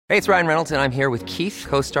Hey, it's Ryan Reynolds, and I'm here with Keith,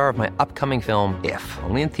 co-star of my upcoming film, If,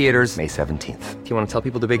 only in theaters May 17th. Do you want to tell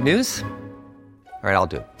people the big news? All right, I'll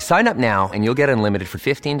do it. Sign up now and you'll get unlimited for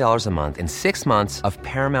 $15 a month and 6 months of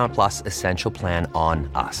Paramount Plus Essential Plan on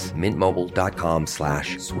us.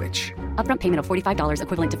 MintMobile.com/switch. Upfront payment of $45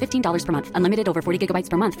 equivalent to $15 per month. Unlimited over 40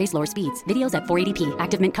 gigabytes per month. Face lower speeds. Videos at 480p.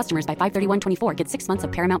 Active Mint customers by 531.24 get 6 months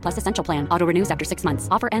of Paramount Plus Essential Plan. Auto renews after 6 months.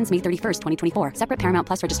 Offer ends May 31st, 2024. Separate Paramount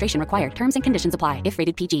Plus registration required. Terms and conditions apply if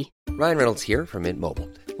rated PG. Ryan Reynolds here from Mint Mobile.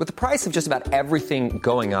 With the price of just about everything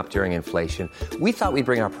going up during inflation, we thought we'd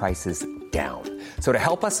bring our prices down. So to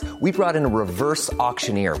help us, we brought in a reverse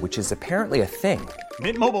auctioneer, which is apparently a thing.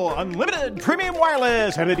 Mint Mobile Unlimited Premium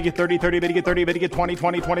Wireless. How to get 30, 30, bit to get 30, bit to get 20,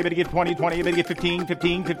 20, 20, bit to get 20, 20, bit to get 15,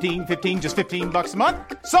 15, 15, 15, just $15 a month?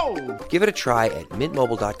 Sold! Give it a try at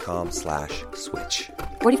mintmobile.com/switch.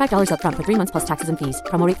 $45 upfront for 3 months plus taxes and fees.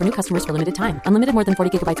 Promo rate for new customers for limited time. Unlimited more than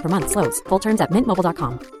 40 gigabytes per month. Slows full terms at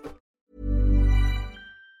mintmobile.com.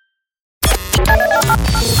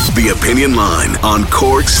 The Opinion Line on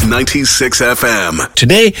Cork's 96 FM.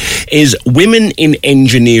 Today is Women in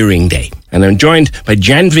Engineering Day, and I'm joined by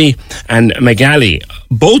Janvi and Magali,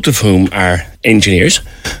 both of whom are engineers.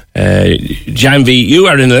 Janvi, you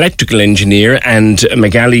are an electrical engineer, and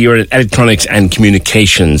Magali, you're an electronics and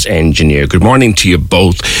communications engineer. Good morning to you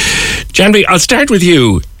both. Janvi, I'll start with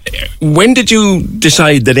you. When did you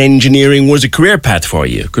decide that engineering was a career path for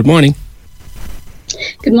you? Good morning.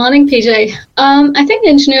 Good morning, PJ. I think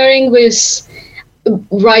engineering was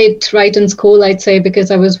right in school, I'd say,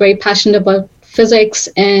 because I was very passionate about physics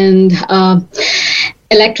and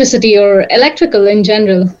electricity or electrical in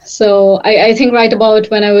general. So I think right about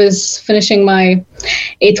when I was finishing my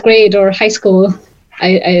 8th grade or high school,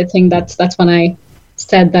 I think that's when I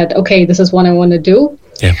said that, okay, this is what I want to do.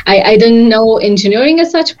 Yeah. I didn't know engineering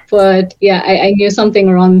as such, but yeah, I knew something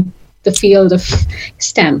around the field of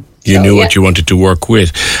STEM. You knew what you wanted to work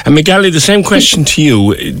with. And Magali, the same question to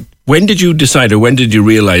you. When did you decide, or when did you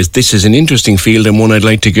realise this is an interesting field and one I'd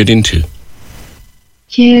like to get into?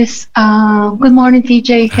 Yes. Good morning,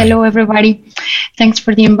 PJ. Hi. Hello, everybody. Thanks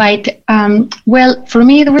for the invite. Well, for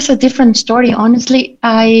me, there was a different story. Honestly,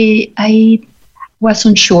 I was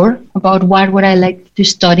unsure about what would I like to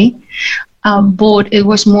study. But it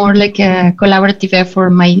was more like a collaborative effort.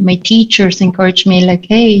 My teachers encouraged me, like,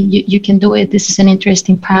 hey, you can do it. This is an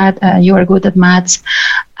interesting path. You are good at maths.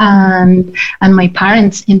 And my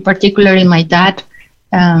parents, in particular, and my dad,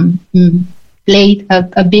 played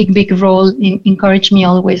a big role in encouraged me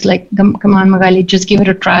always, like, come on, Magali, just give it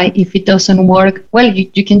a try. If it doesn't work, well,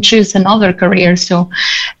 you can choose another career. So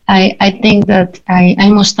I think that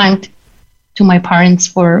I'm most thankful to my parents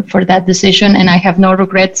for that decision, and I have no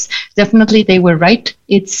regrets. Definitely, they were right.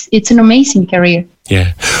 It's an amazing career.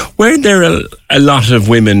 Yeah. Were there a lot of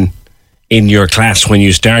women in your class when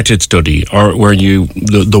you started study, or were you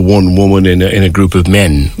the one woman in a group of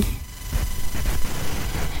men?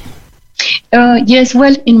 Yes,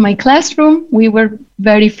 well, in my classroom, we were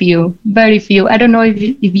very few. I don't know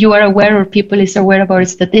if you are aware or people is aware about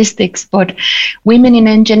statistics, but women in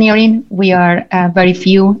engineering, we are very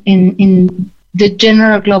few. In the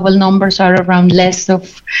general global numbers are around less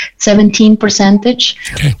of 17%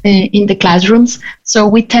 in the classrooms. So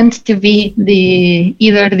we tend to be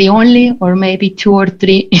either the only or maybe 2 or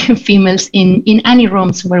 3 females in any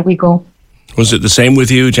rooms where we go. Was it the same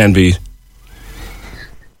with you, Janvi?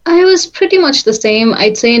 I was pretty much the same.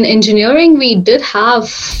 I'd say in engineering, we did have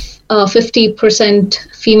 50%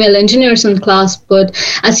 female engineers in class, but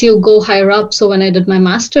as you go higher up, so when I did my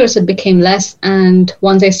master's, it became less. And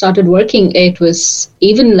once I started working, it was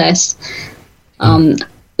even less. I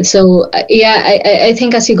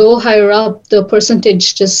think as you go higher up, the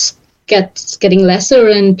percentage just gets getting lesser,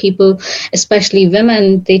 and people, especially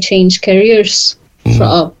women, they change careers.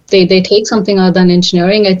 They take something other than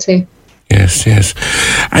engineering, I'd say. Yes.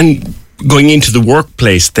 And going into the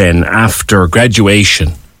workplace then after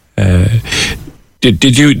graduation,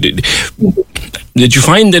 did you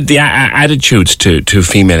find that the attitudes to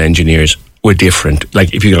female engineers were different?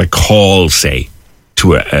 Like if you call, say,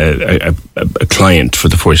 to a client for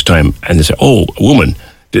the first time and they say, "Oh, a woman,"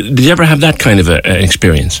 did you ever have that kind of an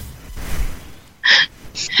experience?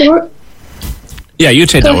 Sure. Yeah, you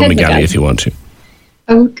take that one, Magali, if you want to.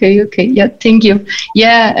 Okay. Yeah, thank you.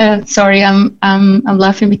 Yeah, sorry, I'm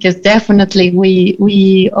laughing because definitely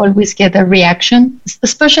we always get a reaction,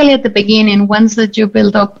 especially at the beginning. Once that you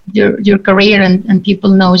build up your career and people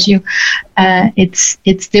knows you,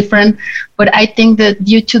 it's different. But I think that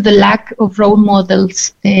due to the lack of role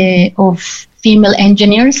models of female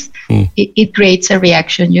engineers, it creates a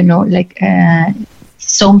reaction.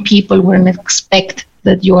 Some people wouldn't expect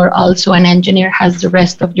that you are also an engineer as the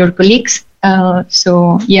rest of your colleagues.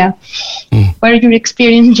 So yeah, what are your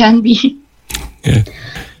experience, Janvi? Yeah.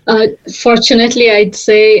 Fortunately, I'd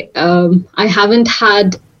say I haven't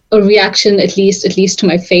had a reaction, at least to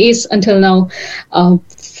my face until now.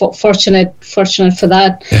 Fortunate for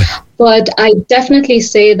that. Yeah. But I definitely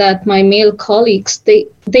say that my male colleagues,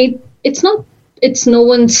 it's no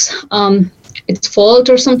one's it's fault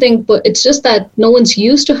or something, but it's just that no one's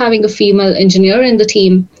used to having a female engineer in the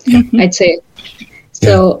team. Mm-hmm. I'd say.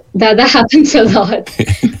 So that happens a lot.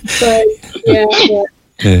 But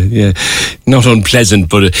yeah, not unpleasant,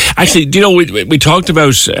 but actually, you know, we talked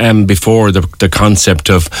about before the concept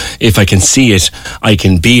of if I can see it, I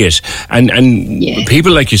can be it, and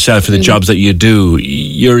people like yourself in the jobs that you do,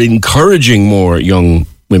 you're encouraging more young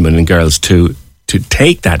women and girls to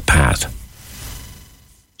take that path.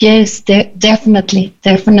 Yes, definitely.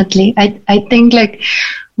 I think like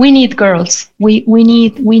we need girls. We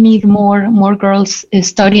need more girls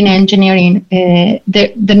studying engineering.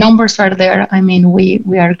 The numbers are there. I mean, we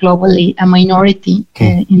are globally a minority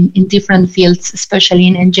in different fields, especially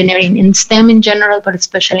in engineering, in STEM in general, but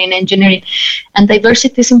especially in engineering. And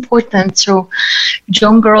diversity is important. So,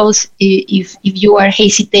 young girls, if you are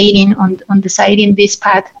hesitating on deciding this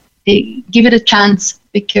path, give it a chance.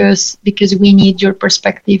 Because we need your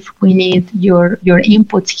perspective, we need your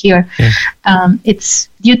inputs here. Yeah. It's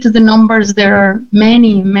due to the numbers. There are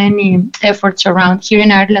many efforts around. Here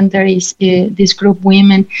in Ireland, there is this group,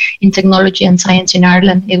 Women in Technology and Science in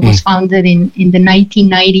Ireland. It was founded in the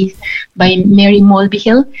 1990s by Mary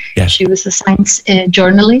Mulvihill. Yes. She was a science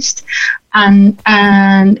journalist,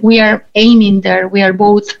 and we are aiming there. We are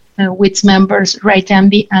both with members, right,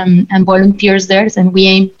 Andy, and volunteers there, and we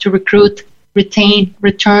aim to recruit, retain,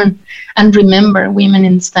 return, and remember women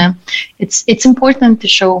in STEM. It's important to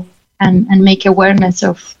show and make awareness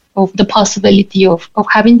of the possibility of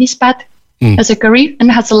having this path as a career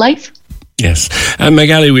and as a life. Yes.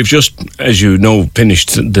 Magali, we've just, as you know,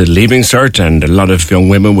 finished the Leaving Cert, and a lot of young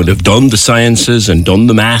women would have done the sciences and done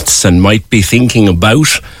the maths and might be thinking about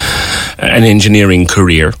an engineering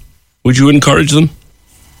career. Would you encourage them?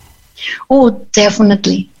 Oh,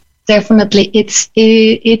 definitely.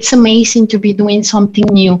 It's amazing to be doing something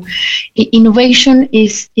new. Innovation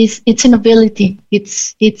it's an ability.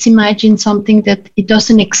 It's imagine something that it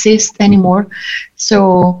doesn't exist anymore.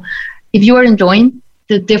 So if you are enjoying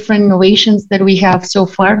the different innovations that we have so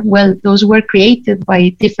far, well, those were created by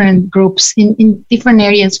different groups in different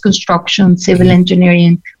areas: construction, civil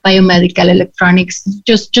engineering, biomedical, electronics.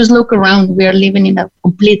 Just look around. We are living in a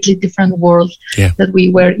completely different world that we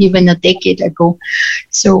were even a decade ago.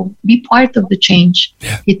 So be part of the change.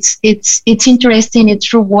 Yeah. It's interesting,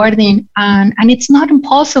 it's rewarding, and it's not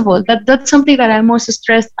impossible. That's something that I must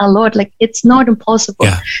stress a lot. Like, it's not impossible.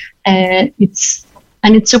 Yeah. It's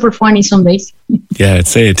super funny some days. Yeah, I'd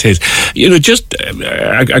say it is. You know, just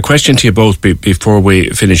a question to you both before we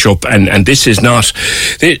finish up, and this is not.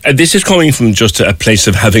 This is coming from just a place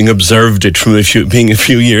of having observed it from being a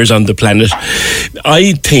few years on the planet.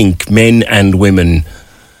 I think men and women,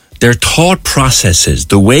 their thought processes,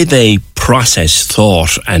 the way they process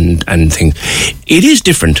thought and things, it is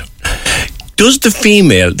different. Does the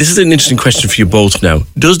female? This is an interesting question for you both now.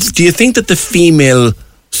 Do you think that the female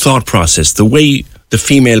thought process, the way the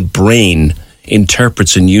female brain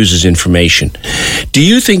interprets and uses information, do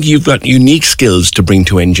you think you've got unique skills to bring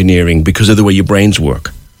to engineering because of the way your brains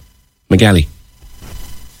work? Magali?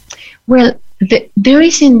 Well, there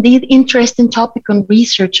is indeed interesting topic on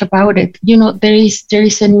research about it. You know, there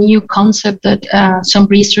is a new concept that some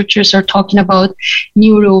researchers are talking about,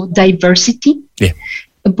 neurodiversity. Yeah.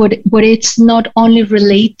 But it's not only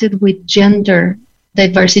related with gender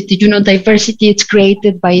diversity. You know, diversity is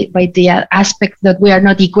created by the aspect that we are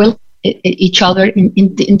not equal each other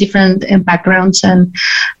in different backgrounds and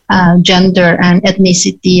gender and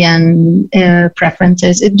ethnicity and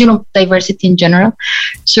preferences. You know, diversity in general.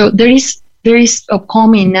 So there is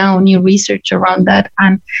upcoming now new research around that,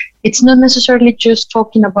 and it's not necessarily just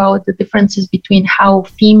talking about the differences between how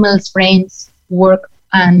females' brains work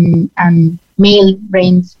and male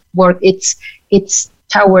brains work. It's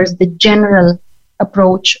towards the general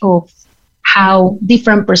approach of how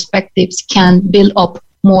different perspectives can build up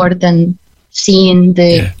more than seeing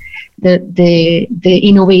the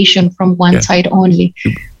innovation from one side only.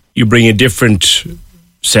 You bring a different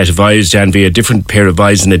set of eyes, Janvi, a different pair of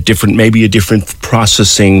eyes, and maybe a different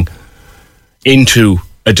processing into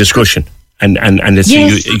a discussion. And it's,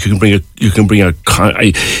 you can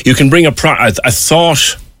bring a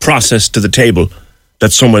thought process to the table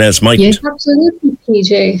that someone else mightn't. Yes, absolutely,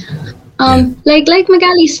 PJ. Like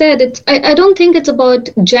Magali said, I don't think it's about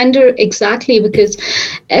gender exactly, because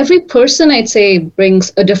every person, I'd say,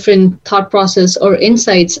 brings a different thought process or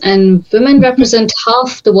insights, and women represent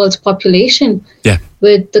half the world's population. Yeah.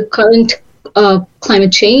 With the current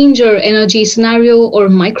climate change or energy scenario or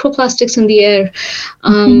microplastics in the air,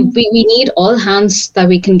 we need all hands that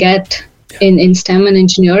we can get in STEM and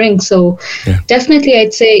engineering. So definitely,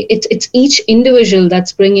 I'd say it's each individual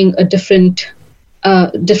that's bringing a different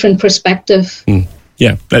perspective.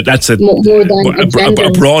 Yeah, that's a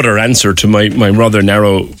broader answer to my rather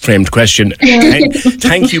narrow-framed question.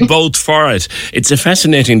 Thank you both for it. It's a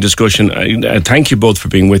fascinating discussion. Thank you both for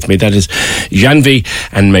being with me. That is Janvi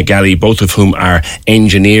and Magali, both of whom are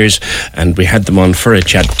engineers, and we had them on for a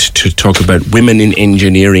chat to talk about Women in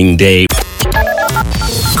Engineering Day.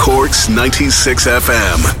 Cork's 96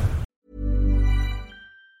 FM.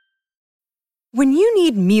 When you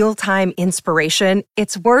need mealtime inspiration,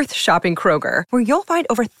 it's worth shopping Kroger, where you'll find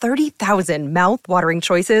over 30,000 mouth-watering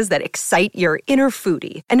choices that excite your inner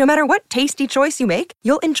foodie. And no matter what tasty choice you make,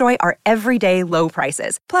 you'll enjoy our everyday low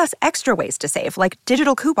prices, plus extra ways to save, like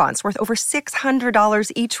digital coupons worth over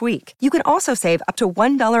 $600 each week. You can also save up to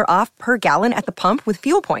 $1 off per gallon at the pump with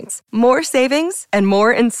fuel points. More savings and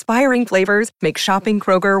more inspiring flavors make shopping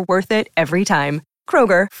Kroger worth it every time.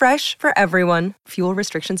 Kroger, fresh for everyone. Fuel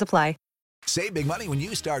restrictions apply. Save big money when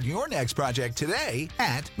you start your next project today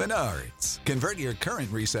at Menards. Convert your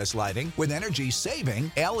current recessed lighting with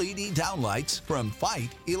energy-saving LED downlights from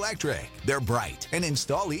Fight Electric. They're bright and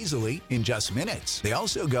install easily in just minutes. They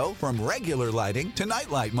also go from regular lighting to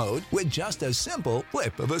nightlight mode with just a simple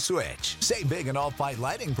flip of a switch. Save big on all Fight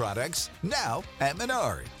lighting products now at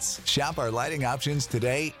Menards. Shop our lighting options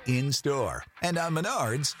today in-store and on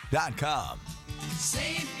Menards.com.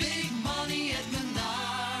 Save